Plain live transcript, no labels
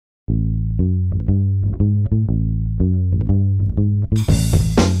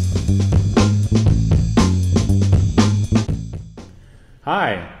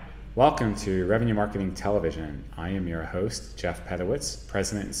Welcome to Revenue Marketing Television. I am your host, Jeff Pedowitz,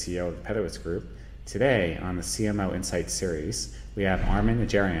 President and CEO of the Pedowitz Group. Today on the CMO Insights series, we have Armin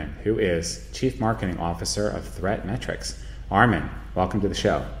Najarian, who is Chief Marketing Officer of ThreatMetrix. Armin, welcome to the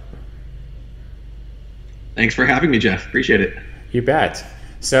show. Thanks for having me, Jeff. Appreciate it. You bet.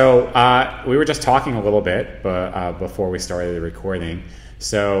 So we were just talking a little bit before we started the recording.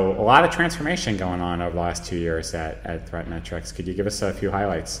 So a lot of transformation going on over the last 2 years at ThreatMetrix. Could you give us a few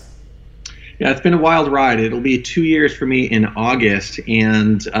highlights? Yeah, it's been a wild ride. It'll be 2 years for me in August,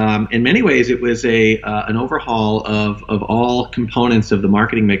 and in many ways, it was an overhaul of all components of the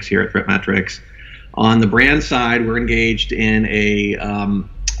marketing mix here at ThreatMetrix. On the brand side, we're engaged in a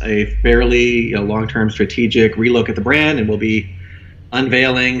fairly long-term strategic relook at the brand, and we'll be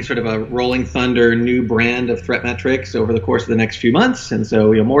unveiling sort of a rolling thunder new brand of ThreatMetrix over the course of the next few months, and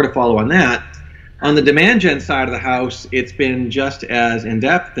so more to follow on that. On the demand gen side of the house, it's been just as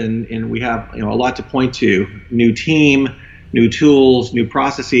in-depth, and we have a lot to point to. New team, new tools, new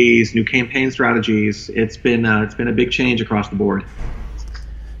processes, new campaign strategies. It's been a big change across the board.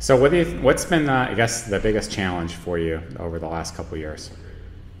 So what's been, I guess, the biggest challenge for you over the last couple of years?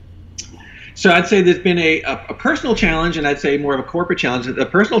 So I'd say there's been a personal challenge, and I'd say more of a corporate challenge. The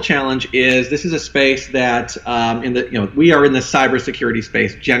personal challenge is this is a space that we are in the cybersecurity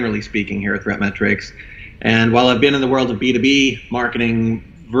space, generally speaking, here at ThreatMetrix. And while I've been in the world of B2B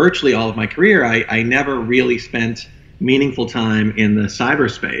marketing virtually all of my career, I never really spent meaningful time in the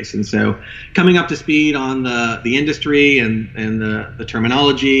cyberspace. And so coming up to speed on the industry and the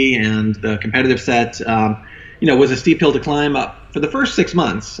terminology and the competitive set, was a steep hill to climb up for the first 6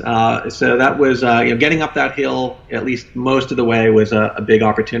 months. So that was, getting up that hill at least most of the way was a big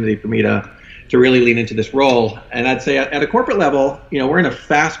opportunity for me to really lean into this role. And I'd say at a corporate level, we're in a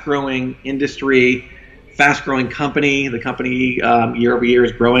fast-growing industry, fast-growing company. The company year over year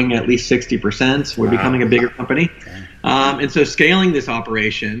is growing at least 60%. We're becoming a bigger company. And so scaling this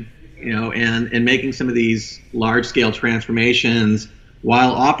operation, and making some of these large-scale transformations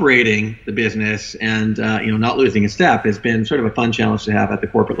while operating the business and not losing a step has been sort of a fun challenge to have at the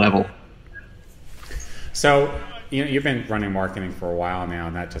corporate level. So you've been running marketing for a while now,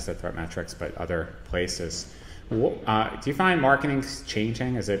 not just at ThreatMetrix, but other places. Do you find marketing's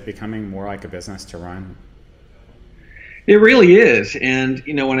changing? Is it becoming more like a business to run? It really is. And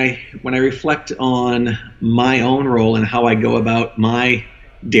when I reflect on my own role and how I go about my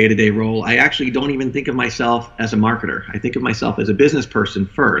day-to-day role, I actually don't even think of myself as a marketer. I think of myself as a business person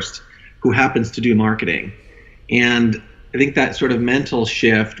first, who happens to do marketing. And I think that sort of mental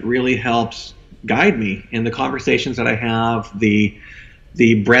shift really helps guide me in the conversations that I have, the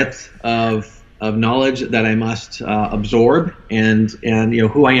breadth of knowledge that I must absorb, and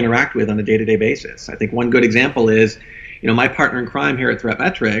who I interact with on a day-to-day basis. I think one good example is, my partner in crime here at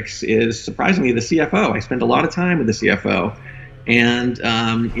ThreatMetrix is surprisingly the CFO. I spend a lot of time with the CFO. And,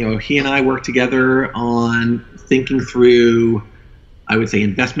 he and I work together on thinking through, I would say,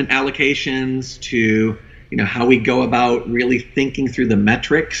 investment allocations to, how we go about really thinking through the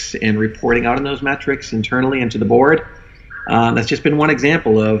metrics and reporting out on those metrics internally and to the board. That's just been one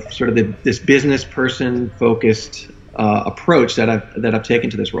example of sort of this business person focused approach that I've taken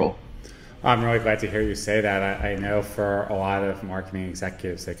to this role. I'm really glad to hear you say that. I know for a lot of marketing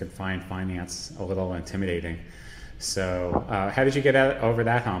executives, they can find finance a little intimidating. So how did you get over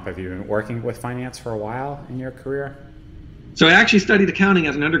that hump? Have you been working with finance for a while in your career? So I actually studied accounting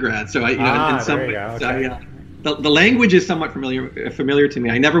as an undergrad. So the language is somewhat familiar to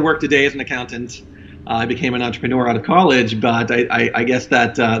me. I never worked a day as an accountant. I became an entrepreneur out of college, but I guess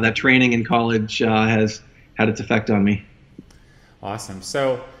that training in college has had its effect on me. Awesome.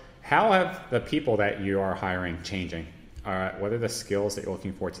 So how have the people that you are hiring changing? What are the skills that you're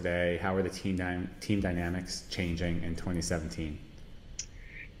looking for today? How are the team dynamics changing in 2017?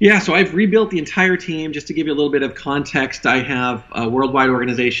 Yeah, so I've rebuilt the entire team. Just to give you a little bit of context, I have a worldwide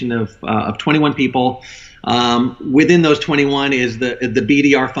organization of 21 people. Within those 21 is the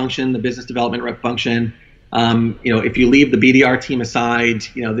BDR function, the business development rep function. If you leave the BDR team aside,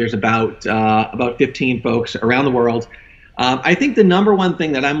 there's about 15 folks around the world. I think the number one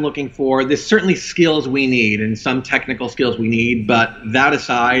thing that I'm looking for, there's certainly skills we need and some technical skills we need, but that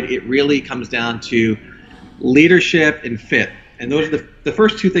aside, it really comes down to leadership and fit. And those are the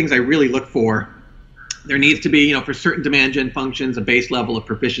first two things I really look for. There needs to be, for certain demand gen functions, a base level of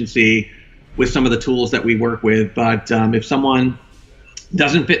proficiency with some of the tools that we work with. But if someone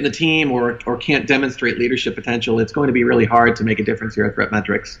doesn't fit in the team or can't demonstrate leadership potential, it's going to be really hard to make a difference here at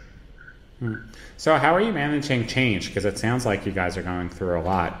ThreatMetrix. So how are you managing change? Because it sounds like you guys are going through a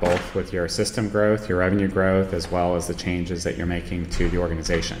lot, both with your system growth, your revenue growth, as well as the changes that you're making to the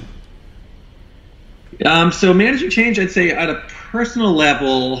organization. So managing change, I'd say at a personal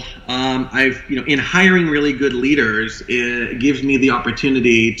level, I've in hiring really good leaders, it gives me the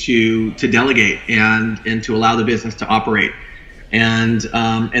opportunity to delegate and to allow the business to operate, and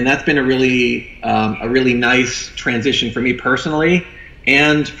that's been a really nice transition for me personally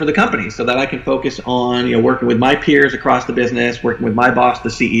and for the company, so that I can focus on working with my peers across the business, working with my boss, the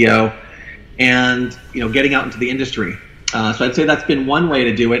CEO, and getting out into the industry. So I'd say that's been one way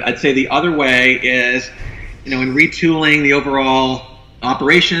to do it. I'd say the other way is, in retooling the overall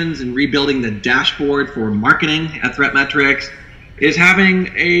operations and rebuilding the dashboard for marketing at ThreatMetrix, is having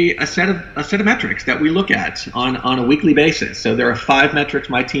a set of metrics that we look at on a weekly basis. So there are 5 metrics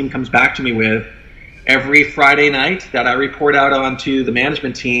my team comes back to me with every Friday night that I report out onto the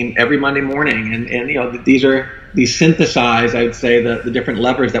management team every Monday morning. And these synthesize, I would say, the different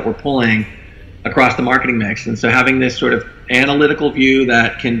levers that we're pulling across the marketing mix. And so having this sort of analytical view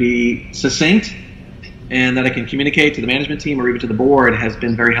that can be succinct and that I can communicate to the management team or even to the board has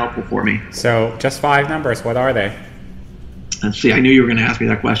been very helpful for me. So just 5 numbers, what are they? Let's see, I knew you were going to ask me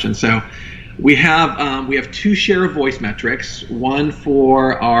that question. So we have 2 share of voice metrics, one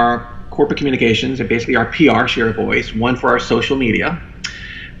for our corporate communications and basically our PR share of voice, one for our social media.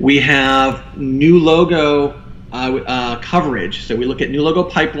 We have new logo coverage. So we look at new logo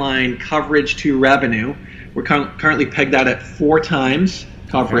pipeline coverage to revenue. We're currently pegged that at 4 times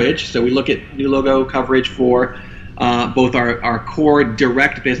coverage. So we look at new logo coverage for both our core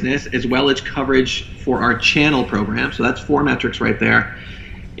direct business as well as coverage for our channel program. So that's 4 metrics right there.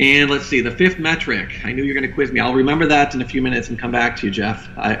 And let's see, the 5th metric. I knew you were going to quiz me. I'll remember that in a few minutes and come back to you, Jeff.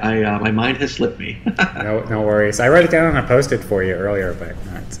 My mind has slipped me. No worries. I wrote it down on a Post-it for you earlier, but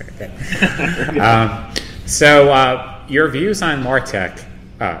no, it's okay. So your views on MarTech,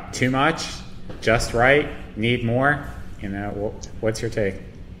 too much, just right, need more? What's your take?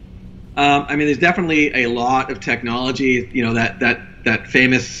 I mean, there's definitely a lot of technology, that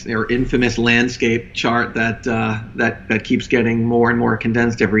famous or infamous landscape chart that keeps getting more and more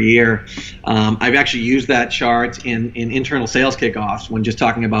condensed every year. I've actually used that chart in internal sales kickoffs when just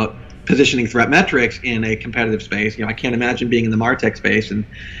talking about positioning ThreatMetrix in a competitive space. I can't imagine being in the MarTech space and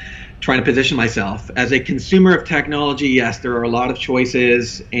trying to position myself. As a consumer of technology, yes, there are a lot of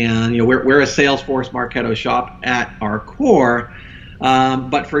choices, and we're a Salesforce Marketo shop at our core.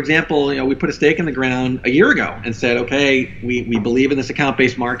 But for example, we put a stake in the ground a year ago and said, okay, we believe in this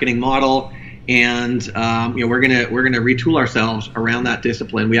account-based marketing model, and we're gonna retool ourselves around that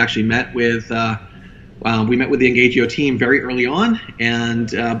discipline. We actually met with the Engagio team very early on,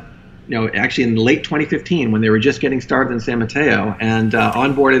 and actually in late 2015 when they were just getting started in San Mateo, and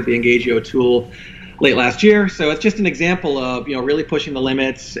onboarded the Engagio tool late last year. So it's just an example of really pushing the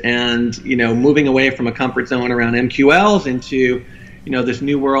limits and moving away from a comfort zone around MQLs into this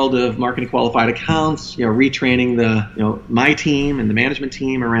new world of marketing qualified accounts, retraining my team and the management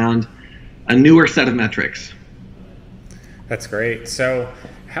team around a newer set of metrics. That's great. So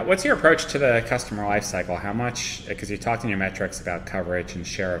what's your approach to the customer lifecycle? How much, because you talked in your metrics about coverage and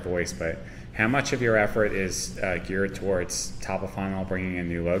share of voice, but how much of your effort is geared towards top of funnel, bringing in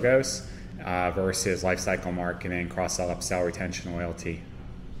new logos versus lifecycle marketing, cross-sell, upsell, retention, loyalty?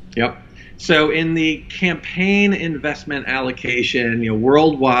 Yep. So in the campaign investment allocation,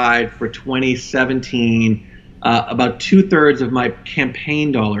 worldwide for 2017, about 2/3 of my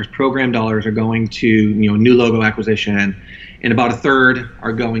campaign dollars, program dollars, are going to new logo acquisition, and about 1/3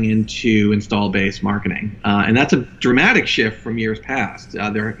 are going into install base marketing. And that's a dramatic shift from years past.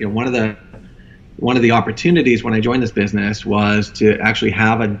 One of the opportunities when I joined this business was to actually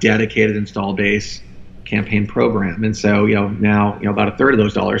have a dedicated install base campaign program, and so now about 1/3 of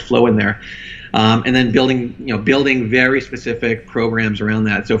those dollars flow in there, and then building very specific programs around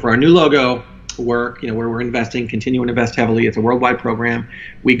that. So for our new logo work, where we're continue to invest heavily, it's a worldwide program.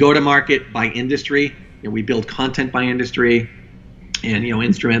 We go to market by industry. We build content by industry, and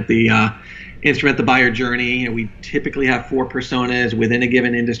instrument the buyer journey. We typically have 4 personas within a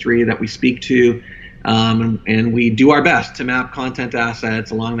given industry that we speak to. And we do our best to map content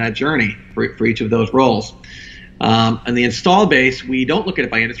assets along that journey for each of those roles. And the install base, we don't look at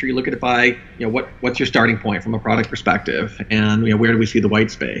it by industry. You look at it by what's your starting point from a product perspective, and where do we see the white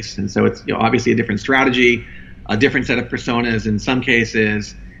space. And so it's obviously a different strategy, a different set of personas in some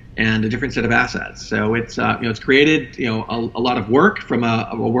cases, and a different set of assets. So it's it's created a lot of work from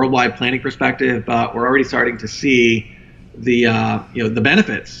a worldwide planning perspective, but we're already starting to see the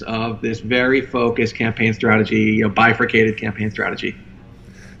benefits of this very focused campaign strategy, bifurcated campaign strategy.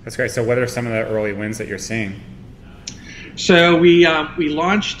 That's great. So what are some of the early wins that you're seeing? So we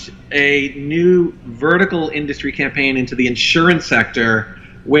launched a new vertical industry campaign into the insurance sector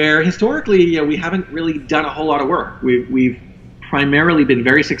where historically, we haven't really done a whole lot of work. We've primarily been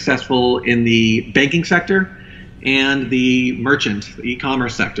very successful in the banking sector and the merchant, the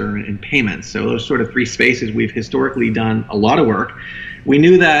e-commerce sector, and payments. So those sort of three spaces we've historically done a lot of work. We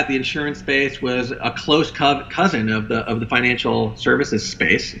knew that the insurance space was a close cousin of the financial services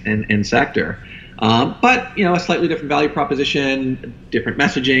space and sector. But a slightly different value proposition, different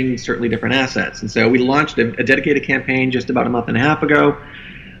messaging, certainly different assets. And so we launched a dedicated campaign just about a month and a half ago,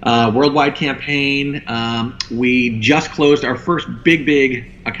 worldwide campaign. We just closed our first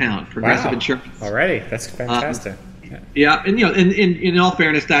big account, Progressive Insurance. Already, that's fantastic. Yeah, and in all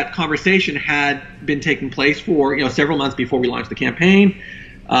fairness, that conversation had been taking place for several months before we launched the campaign.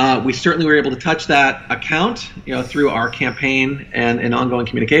 We certainly were able to touch that account through our campaign and ongoing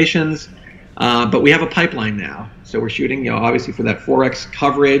communications. But we have a pipeline now, so we're shooting obviously for that 4x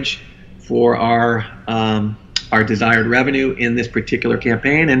coverage for our desired revenue in this particular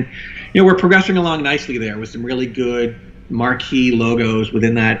campaign, and we're progressing along nicely there with some really good marquee logos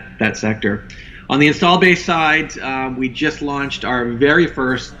within that sector. On the install base side, we just launched our very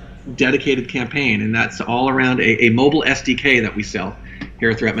first dedicated campaign, and that's all around a mobile SDK that we sell here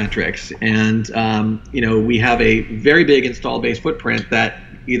at ThreatMetrix. And we have a very big install base footprint that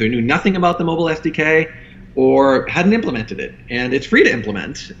either knew nothing about the mobile SDK or hadn't implemented it. And it's free to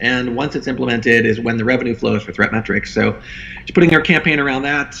implement, and once it's implemented is when the revenue flows for ThreatMetrix. So just putting our campaign around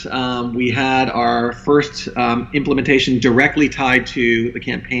that, we had our first implementation directly tied to the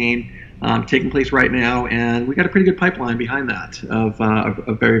campaign taking place right now, and we got a pretty good pipeline behind that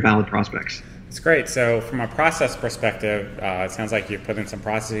of very valid prospects. It's great. So from a process perspective, it sounds like you've put in some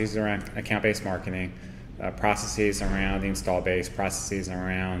processes around account-based marketing, processes around the install base, processes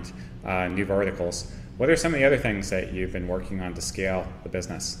around new verticals. What are some of the other things that you've been working on to scale the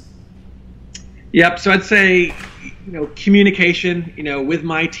business? Yep. So I'd say, communication, with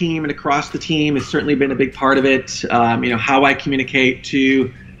my team and across the team has certainly been a big part of it. How I communicate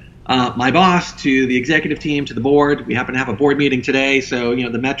to my boss, to the executive team, to the board. We happen to have a board meeting today, so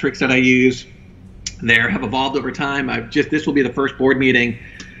the metrics that I use there have evolved over time. This will be the first board meeting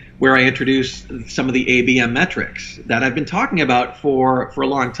where I introduce some of the ABM metrics that I've been talking about for a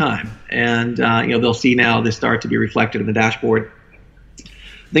long time, and they'll see now this start to be reflected in the dashboard.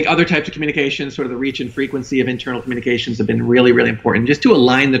 I think other types of communications, sort of the reach and frequency of internal communications, have been really, really important, just to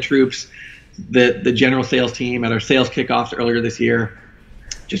align the troops, the general sales team at our sales kickoffs earlier this year,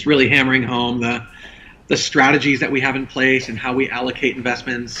 just really hammering home the strategies that we have in place and how we allocate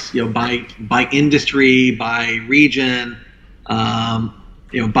investments, by industry, by region,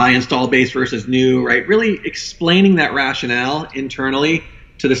 by install base versus new, right? Really explaining that rationale internally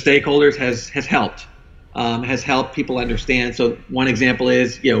to the stakeholders has helped people understand. So one example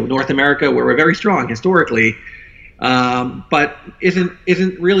is, North America, where we're very strong historically, but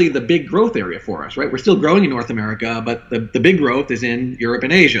isn't really the big growth area for us, right? We're still growing in North America, but the big growth is in Europe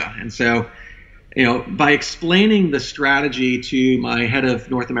and Asia. And so, by explaining the strategy to my head of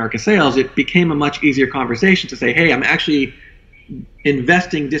North America sales, it became a much easier conversation to say, hey, I'm actually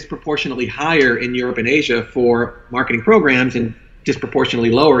investing disproportionately higher in Europe and Asia for marketing programs and disproportionately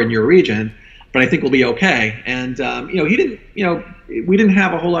lower in your region, but I think we'll be okay. And we didn't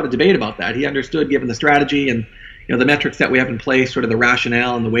have a whole lot of debate about that. He understood, given the strategy and the metrics that we have in place, sort of the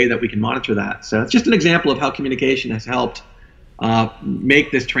rationale and the way that we can monitor that. So it's just an example of how communication has helped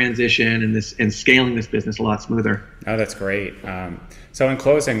make this transition and scaling this business a lot smoother. Oh, that's great. So in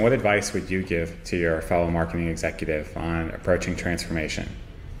closing, what advice would you give to your fellow marketing executive on approaching transformation?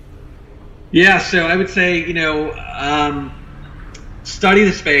 Yeah, so I would say, study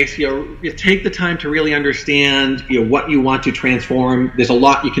the space. You take the time to really understand, what you want to transform. There's a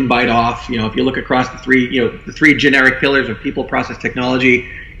lot you can bite off. If you look across the three generic pillars of people, process,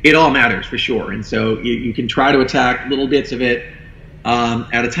 technology, it all matters for sure. And so you can try to attack little bits of it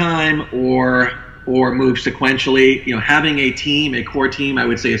at a time, or move sequentially. Having a core team, I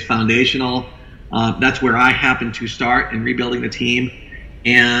would say, is foundational. That's where I happen to start in rebuilding the team.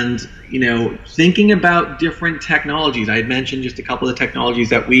 And, thinking about different technologies. I had mentioned just a couple of the technologies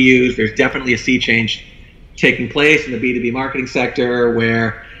that we use. There's definitely a sea change taking place in the B2B marketing sector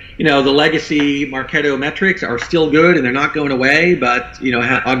where, the legacy Marketo metrics are still good and they're not going away, but,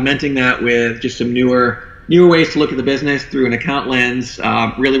 augmenting that with just some newer ways to look at the business through an account lens,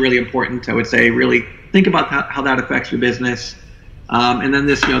 really, really important. I would say really think about how that affects your business. And then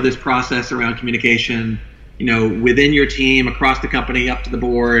this process around communication, within your team, across the company, up to the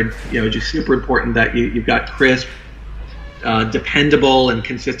board, just super important that you've got crisp, dependable, and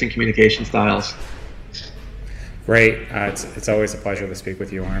consistent communication styles. Great. It's always a pleasure to speak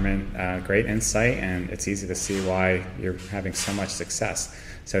with you, Armin. Great insight, and it's easy to see why you're having so much success.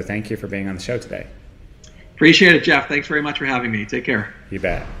 So thank you for being on the show today. Appreciate it, Jeff. Thanks very much for having me. Take care. You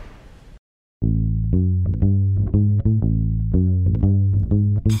bet.